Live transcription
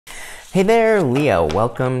Hey there, Leo.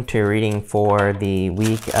 Welcome to reading for the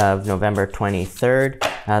week of November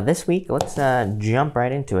 23rd. This week, let's jump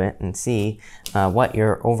right into it and see what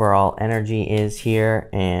your overall energy is here.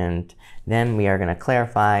 And then we are going to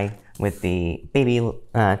clarify with the baby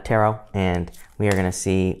tarot, and we are going to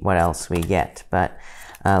see what else we get. But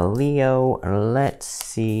Leo, let's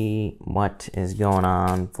see what is going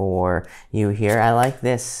on for you here. I like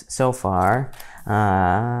this so far.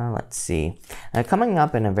 Let's see. Coming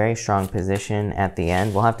up in a very strong position at the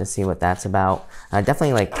end. We'll have to see what that's about.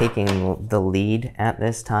 Definitely like taking the lead at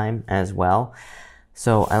this time as well.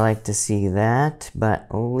 So I like to see that. But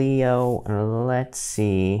Leo, let's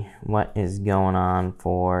see what is going on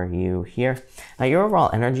for you here. Your overall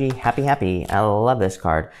energy, happy. I love this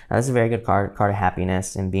card. This is a very good card of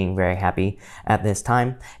happiness and being very happy at this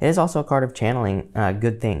time. It is also a card of channeling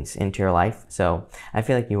good things into your life. So I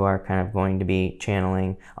feel like you are kind of going to be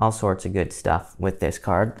channeling all sorts of good stuff with this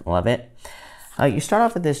card. Love it. You start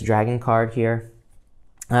off with this dragon card here.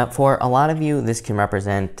 For a lot of you, this can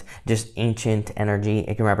represent just ancient energy.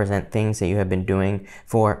 It can represent things that you have been doing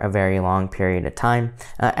for a very long period of time.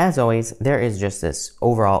 As always, there is just this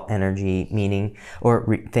overall energy meaning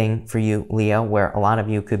or thing for you, Leo, where a lot of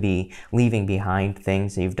you could be leaving behind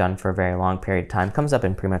things that you've done for a very long period of time. It comes up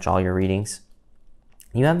in pretty much all your readings.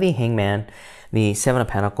 You have the Hangman, the Seven of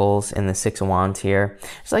Pentacles, and the Six of Wands here.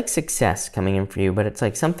 It's like success coming in for you, but it's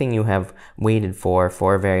like something you have waited for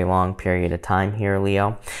a very long period of time here,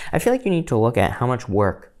 Leo. I feel like you need to look at how much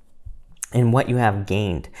work and what you have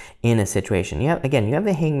gained in a situation. You have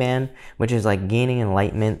the Hangman, which is like gaining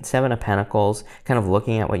enlightenment, Seven of Pentacles, kind of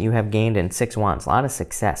looking at what you have gained, and Six of Wands, a lot of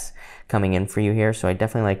success coming in for you here, so I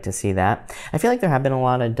definitely like to see that. I feel like there have been a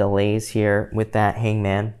lot of delays here with that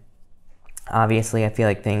Hangman. Obviously, I feel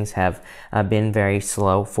like things have been very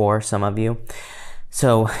slow for some of you.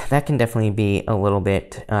 So that can definitely be a little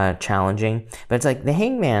bit challenging. But it's like the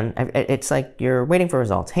Hangman, it's like you're waiting for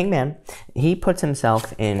results. Hangman, he puts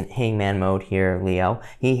himself in Hangman mode here, Leo.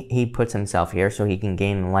 He puts himself here so he can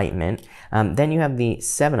gain enlightenment. Then you have the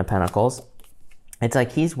Seven of Pentacles. It's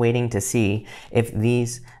like he's waiting to see if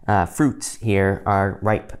these fruits here are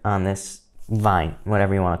ripe on this vine,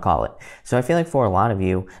 whatever you want to call it. So I feel like for a lot of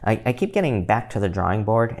you, I keep getting back to the drawing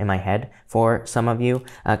board in my head for some of you,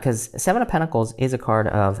 because Seven of Pentacles is a card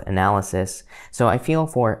of analysis. So I feel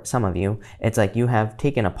for some of you, it's like you have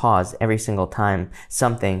taken a pause every single time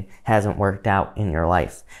something hasn't worked out in your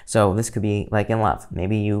life. So this could be like in love.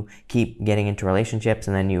 Maybe you keep getting into relationships,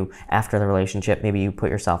 and then you, after the relationship, maybe you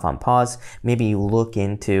put yourself on pause. Maybe you look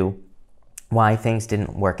into why things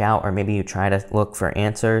didn't work out, or maybe you try to look for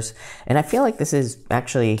answers. And I feel like this is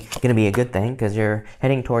actually going to be a good thing because you're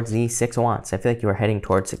heading towards the Six of Wands. I feel like you are heading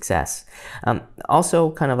towards success.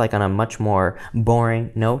 Also, kind of like on a much more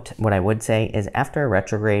boring note, what I would say is after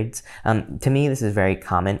retrogrades, to me, this is very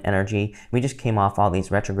common energy. We just came off all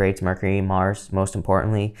these retrogrades, Mercury, Mars, most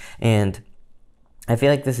importantly, and I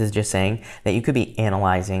feel like this is just saying that you could be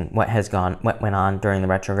analyzing what went on during the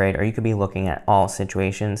retrograde, or you could be looking at all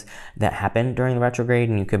situations that happened during the retrograde,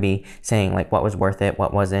 and you could be saying like what was worth it,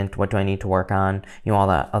 what wasn't, what do I need to work on, all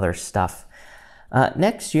that other stuff.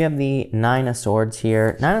 Next, you have the Nine of Swords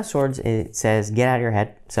here. Nine of Swords, it says get out of your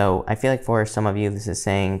head. So I feel like for some of you, this is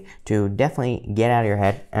saying to definitely get out of your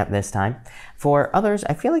head at this time. For others,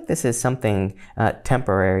 I feel like this is something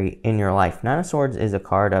temporary in your life. Nine of Swords is a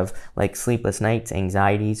card of like sleepless nights,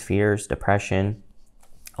 anxieties, fears, depression,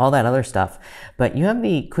 all that other stuff. But you have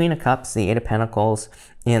the Queen of Cups, the Eight of Pentacles,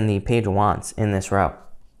 and the Page of Wands in this row.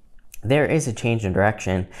 There is a change in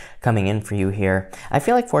direction coming in for you here. I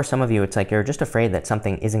feel like for some of you, it's like you're just afraid that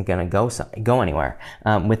something isn't going to go anywhere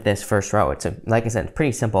with this first row. It's, like I said,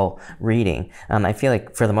 pretty simple reading. I feel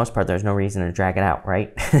like for the most part, there's no reason to drag it out,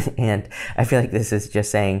 right? And I feel like this is just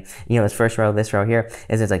saying, this first row, this row here,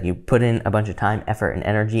 is it's like you put in a bunch of time, effort, and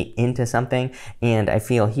energy into something. And I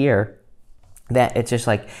feel here that it's just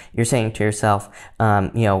like you're saying to yourself,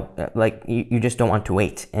 like you just don't want to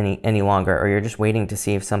wait any longer, or you're just waiting to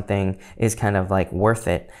see if something is kind of like worth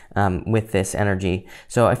it with this energy.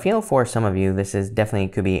 So I feel for some of you, this is definitely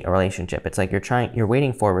could be a relationship. It's like you're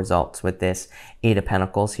waiting for results with this Eight of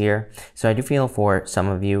Pentacles here. So I do feel for some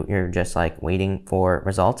of you, you're just like waiting for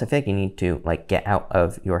results. I feel like you need to like get out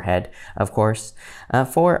of your head, of course.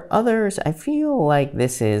 For others, I feel like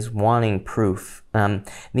this is wanting proof.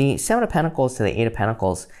 The Seven of Pentacles to the Eight of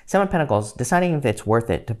Pentacles. Seven of Pentacles, deciding if it's worth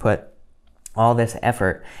it to put all this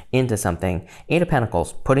effort into something. Eight of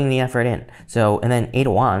Pentacles, putting the effort in. So, and then Eight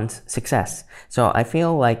of Wands, success. So I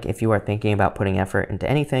feel like if you are thinking about putting effort into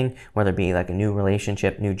anything, whether it be like a new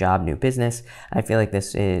relationship, new job, new business, I feel like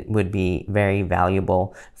this would be very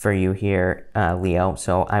valuable for you here, Leo.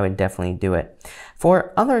 So I would definitely do it.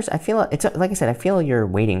 For others, I feel it's like I said, I feel you're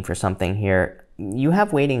waiting for something here. You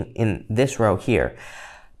have waiting in this row here.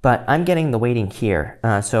 But I'm getting the waiting here.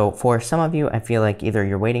 So for some of you, I feel like either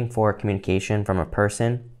you're waiting for communication from a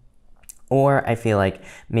person, or I feel like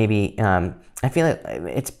maybe, I feel like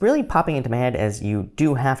it's really popping into my head as you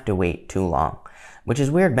do have to wait too long, which is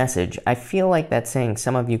a weird message. I feel like that's saying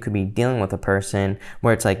some of you could be dealing with a person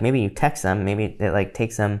where it's like maybe you text them, maybe it like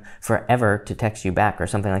takes them forever to text you back or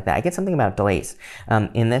something like that. I get something about delays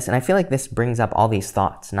in this, and I feel like this brings up all these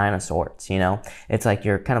thoughts, Nine of Swords, you know? It's like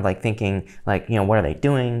you're kind of like thinking like, you know, what are they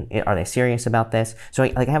doing? Are they serious about this? So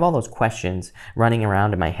I have all those questions running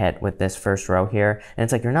around in my head with this first row here, and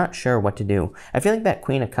it's like you're not sure what to do. I feel like that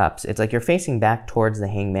Queen of Cups, it's like you're facing back towards the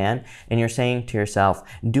Hangman, and you're saying to yourself,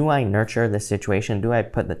 do I nurture this situation? Do I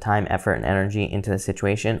put the time, effort, and energy into the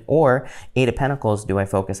situation? Or Eight of Pentacles, do I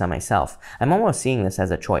focus on myself? I'm almost seeing this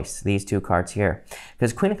as a choice, these two cards here.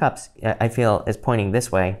 Because Queen of Cups, I feel, is pointing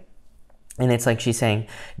this way. And it's like she's saying,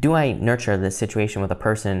 do I nurture this situation with a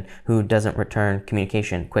person who doesn't return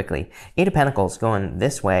communication quickly? Eight of Pentacles going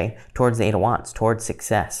this way towards the Eight of Wands, towards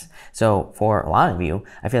success. So for a lot of you,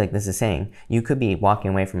 I feel like this is saying you could be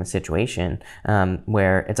walking away from a situation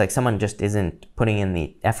where it's like someone just isn't putting in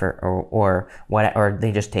the effort or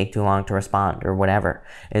they just take too long to respond or whatever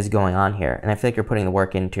is going on here. And I feel like you're putting the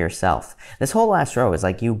work into yourself. This whole last row is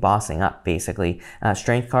like you bossing up, basically.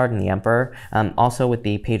 Strength card and the Emperor. Also with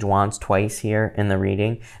the Page of Wands twice here in the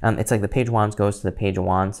reading. It's like the Page of Wands goes to the Page of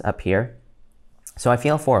Wands up here. So I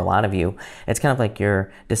feel for a lot of you, it's kind of like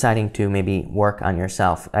you're deciding to maybe work on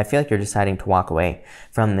yourself. I feel like you're deciding to walk away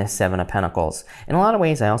from this Seven of Pentacles. In a lot of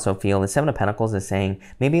ways, I also feel the Seven of Pentacles is saying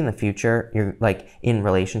maybe in the future, you're like in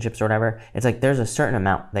relationships or whatever, it's like there's a certain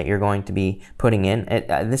amount that you're going to be putting in.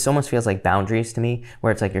 This almost feels like boundaries to me,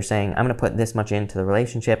 where it's like you're saying, I'm going to put this much into the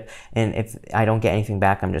relationship, and if I don't get anything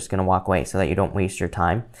back, I'm just going to walk away so that you don't waste your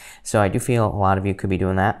time. So I do feel a lot of you could be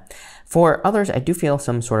doing that. For others, I do feel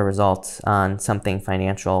some sort of results on something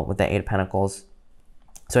financial with the Eight of Pentacles.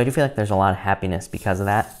 So I do feel like there's a lot of happiness because of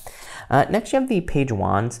that. Next, you have the Page of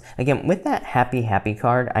Wands. Again, with that happy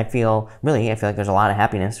card, I feel like there's a lot of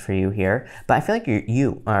happiness for you here. But I feel like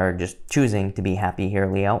you are just choosing to be happy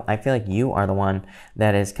here, Leo. I feel like you are the one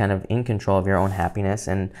that is kind of in control of your own happiness.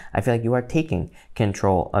 And I feel like you are taking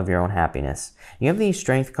control of your own happiness. You have the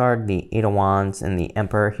Strength card, the Eight of Wands, and the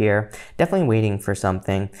Emperor here. Definitely waiting for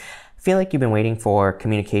something. I feel like you've been waiting for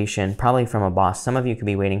communication, probably from a boss. Some of you could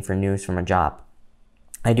be waiting for news from a job.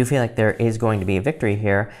 I do feel like there is going to be a victory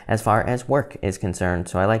here as far as work is concerned,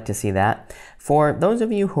 so I like to see that. For those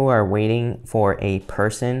of you who are waiting for a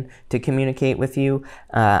person to communicate with you,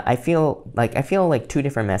 I feel like two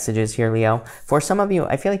different messages here, Leo. For some of you,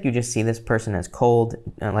 I feel like you just see this person as cold,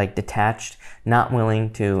 like detached, not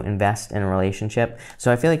willing to invest in a relationship.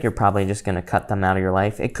 So I feel like you're probably just going to cut them out of your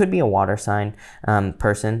life. It could be a water sign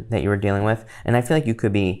person that you were dealing with, and I feel like you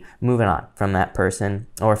could be moving on from that person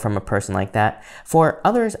or from a person like that. For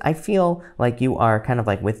others, I feel like you are kind of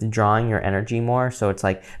like withdrawing your energy more. So it's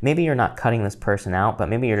like maybe you're not cutting this person out, but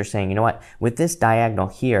maybe you're just saying, you know what, with this diagonal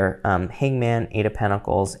here, Hangman, Eight of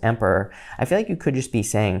Pentacles, Emperor, I feel like you could just be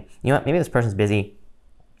saying, you know what, maybe this person's busy.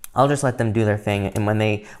 I'll just let them do their thing, and when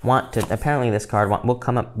they want to, apparently this card will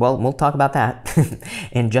come up, well, we'll talk about that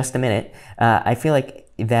in just a minute. I feel like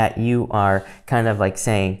that you are kind of like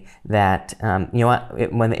saying that, you know what,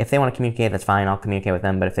 if they want to communicate, that's fine, I'll communicate with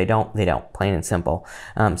them, but if they don't, they don't, plain and simple.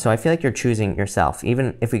 So I feel like you're choosing yourself.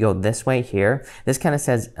 Even if we go this way here, this kind of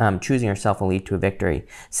says choosing yourself will lead to a victory.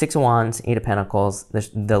 Six of Wands, Eight of Pentacles,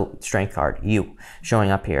 the Strength card, you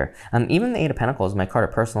showing up here. Even the Eight of Pentacles, my card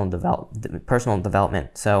of personal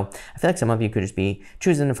development. So I feel like some of you could just be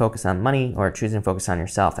choosing to focus on money or choosing to focus on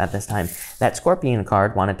yourself at this time. That Scorpion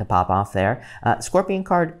card wanted to pop off there. Scorpion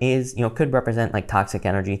card is, you know, could represent like toxic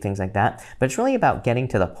energy, things like that, but it's really about getting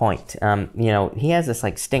to the point. You know, he has this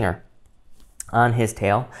like stinger on his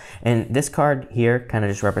tail, and this card here kind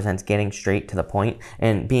of just represents getting straight to the point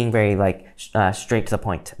and being very like straight to the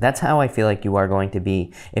point. That's how I feel like you are going to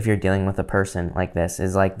be if you're dealing with a person like this,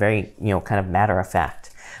 is like very, you know, kind of matter of fact.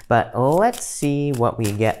 But let's see what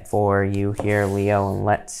we get for you here, Leo, and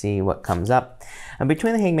let's see what comes up. And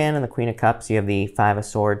between the Hangman and the Queen of Cups, you have the Five of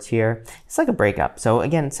Swords here. It's like a breakup. So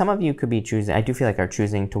again, some of you could be choosing, I do feel like are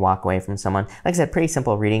choosing to walk away from someone. Like I said, pretty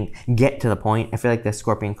simple reading, get to the point. I feel like the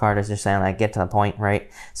Scorpion card is just saying like, get to the point,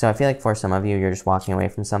 right? So I feel like for some of you, you're just walking away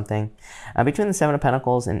from something. Between the Seven of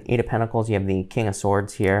Pentacles and Eight of Pentacles, you have the King of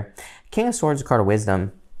Swords here. King of Swords is a card of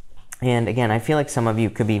wisdom. And again, I feel like some of you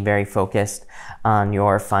could be very focused on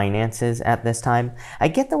your finances at this time. I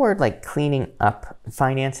get the word like cleaning up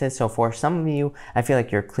finances. So for some of you, I feel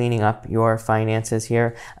like you're cleaning up your finances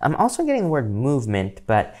here. I'm also getting the word movement,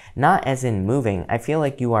 but not as in moving. I feel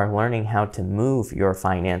like you are learning how to move your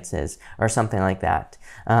finances or something like that.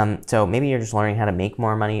 So maybe you're just learning how to make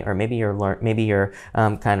more money, or maybe you're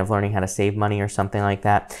kind of learning how to save money or something like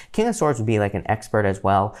that. King of Swords would be like an expert as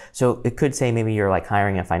well. So it could say maybe you're like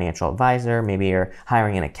hiring a financial advisor, maybe you're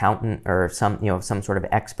hiring an accountant or some sort of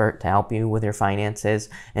expert to help you with your finances,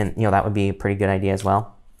 and that would be a pretty good idea as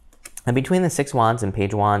well. And between the Six of Wands and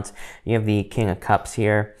Page of Wands, you have the King of Cups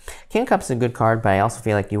here. King of Cups is a good card, but I also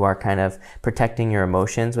feel like you are kind of protecting your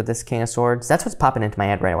emotions with this King of Swords. That's what's popping into my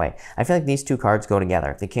head right away. I feel like these two cards go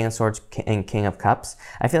together, the King of Swords and King of Cups.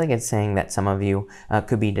 I feel like it's saying that some of you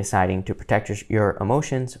could be deciding to protect your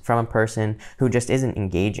emotions from a person who just isn't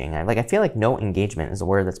engaging. I feel like no engagement is a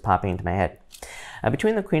word that's popping into my head.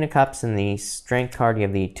 Between the Queen of Cups and the Strength card, you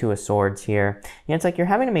have the Two of Swords here. It's like you're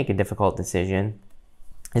having to make a difficult decision,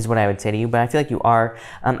 is what I would say to you, but I feel like you are,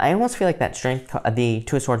 I almost feel like that Strength, the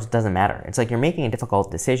Two of Swords doesn't matter. It's like you're making a difficult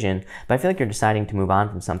decision, but I feel like you're deciding to move on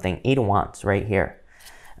from something. Eight of Wands right here.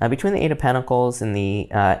 Between the Eight of Pentacles and the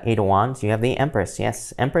Eight of Wands, you have the Empress.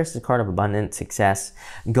 Yes, Empress is a card of abundance, success,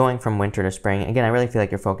 going from winter to spring. Again, I really feel like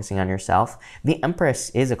you're focusing on yourself. The Empress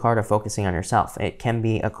is a card of focusing on yourself. It can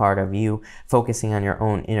be a card of you focusing on your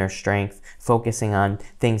own inner strength, focusing on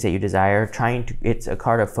things that you desire, it's a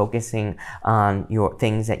card of focusing on your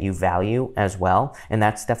things that you value as well. And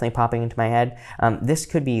that's definitely popping into my head. This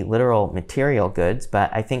could be literal material goods, but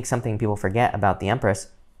I think something people forget about the Empress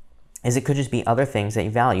is it could just be other things that you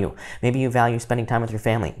value. Maybe you value spending time with your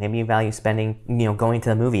family. Maybe you value spending, going to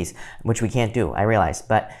the movies, which we can't do, I realize.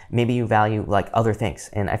 But maybe you value like other things.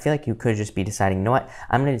 And I feel like you could just be deciding, you know what,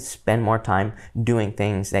 I'm going to spend more time doing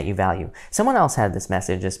things that you value. Someone else had this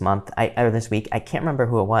message this month, or this week. I can't remember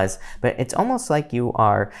who it was, but it's almost like you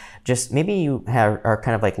are just, maybe you are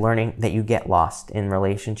kind of like learning that you get lost in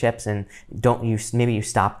relationships and maybe you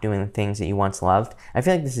stop doing the things that you once loved. I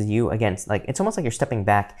feel like this is you again, like it's almost like you're stepping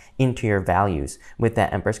back into your values with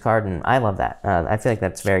that Empress card, and I love that. I feel like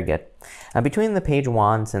that's very good. Between the Page of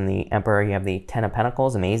Wands and the Emperor, you have the Ten of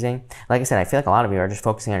Pentacles. Amazing. Like I said, I feel like a lot of you are just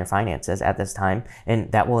focusing on your finances at this time, and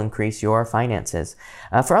that will increase your finances.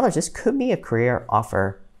 For others, this could be a career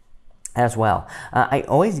offer as well. I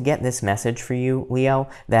always get this message for you, Leo,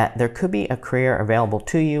 that there could be a career available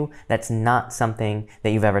to you that's not something that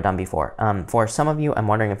you've ever done before. For some of you, I'm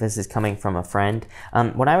wondering if this is coming from a friend.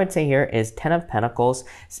 What I would say here is Ten of Pentacles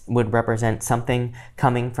would represent something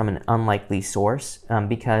coming from an unlikely source,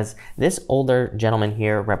 because this older gentleman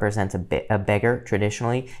here represents a beggar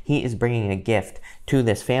traditionally. He is bringing a gift to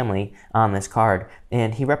this family on this card,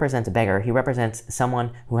 and he represents a beggar. He represents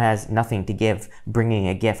someone who has nothing to give, bringing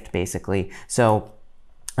a gift, basically. So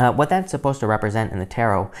what that's supposed to represent in the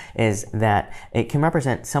tarot is that it can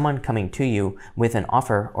represent someone coming to you with an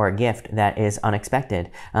offer or a gift that is unexpected.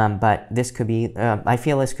 But this could be, I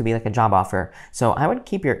feel this could be like a job offer. So I would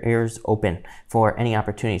keep your ears open for any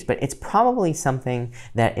opportunities, but it's probably something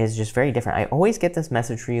that is just very different. I always get this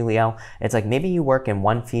message for you, Leo. It's like maybe you work in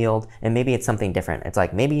one field and maybe it's something different. It's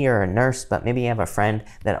like maybe you're a nurse, but maybe you have a friend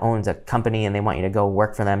that owns a company and they want you to go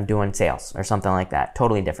work for them doing sales or something like that.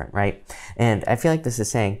 Totally different, right? And I feel like this is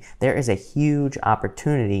saying there is a huge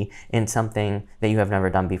opportunity in something that you have never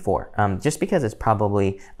done before, just because it's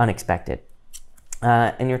probably unexpected.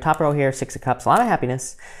 In your top row here, Six of Cups, a lot of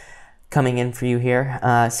happiness coming in for you here.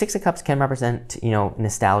 Six of Cups can represent,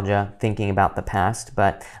 nostalgia, thinking about the past,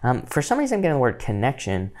 but for some reason I'm getting the word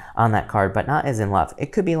connection on that card, but not as in love.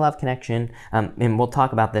 It could be love connection, and we'll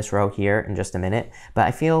talk about this row here in just a minute, but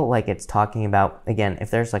I feel like it's talking about, again,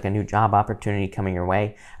 if there's like a new job opportunity coming your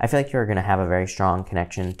way, I feel like you're going to have a very strong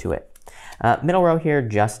connection to it. Middle row here,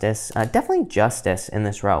 Justice. Definitely Justice in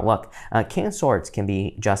this row. Look, King of Swords can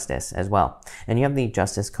be Justice as well, and you have the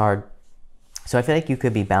Justice card. So I feel like you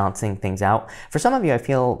could be balancing things out. For some of you, I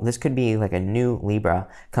feel this could be like a new Libra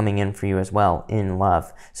coming in for you as well in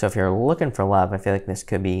love. So if you're looking for love, I feel like this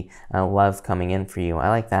could be love coming in for you. I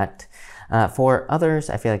like that. For others,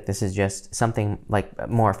 I feel like this is just something like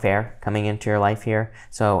more fair coming into your life here.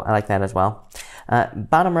 So I like that as well.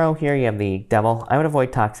 Bottom row here, you have the Devil. I would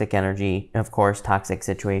avoid toxic energy, of course, toxic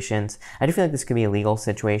situations. I do feel like this could be a legal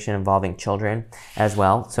situation involving children as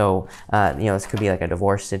well. So, this could be like a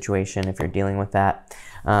divorce situation if you're dealing with that.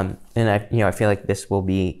 And I feel like this will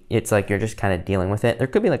be, it's like you're just kind of dealing with it. There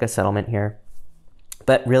could be like a settlement here.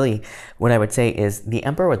 But really, what I would say is the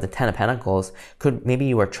Emperor with the Ten of Pentacles maybe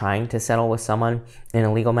you are trying to settle with someone in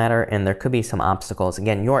a legal matter, and there could be some obstacles.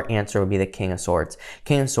 Again, your answer would be the King of Swords.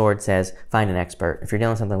 King of Swords says, find an expert. If you're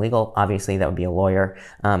dealing with something legal, obviously that would be a lawyer,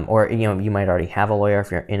 or you might already have a lawyer if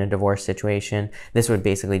you're in a divorce situation. This would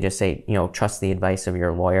basically just say, trust the advice of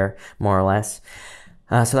your lawyer, more or less.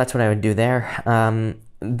 So that's what I would do there.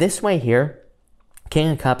 This way here,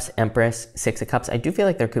 King of Cups, Empress, Six of Cups. I do feel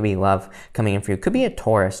like there could be love coming in for you. Could be a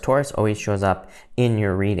Taurus. Taurus always shows up in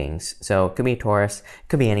your readings. So it could be a Taurus,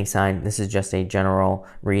 could be any sign. This is just a general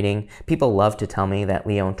reading. People love to tell me that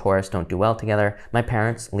Leo and Taurus don't do well together. My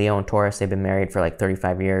parents, Leo and Taurus, they've been married for like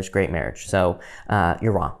 35 years. Great marriage. So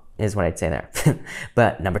you're wrong, is what I'd say there.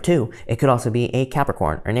 But number two, it could also be a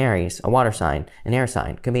Capricorn, an Aries, a water sign, an air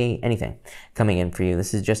sign. Could be anything coming in for you.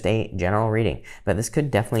 This is just a general reading, but this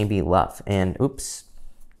could definitely be love. And oops,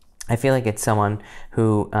 I feel like it's someone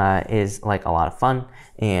who is like a lot of fun,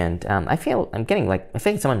 and I feel like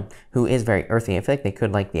someone who is very earthy. I feel like they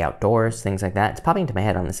could like the outdoors, things like that. It's popping into my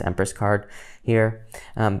head on this Empress card here.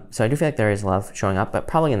 So I do feel like there is love showing up, but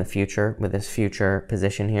probably in the future with this future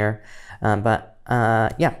position here.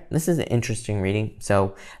 Yeah, this is an interesting reading.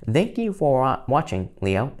 So thank you for watching,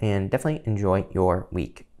 Leo, and definitely enjoy your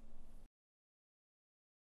week.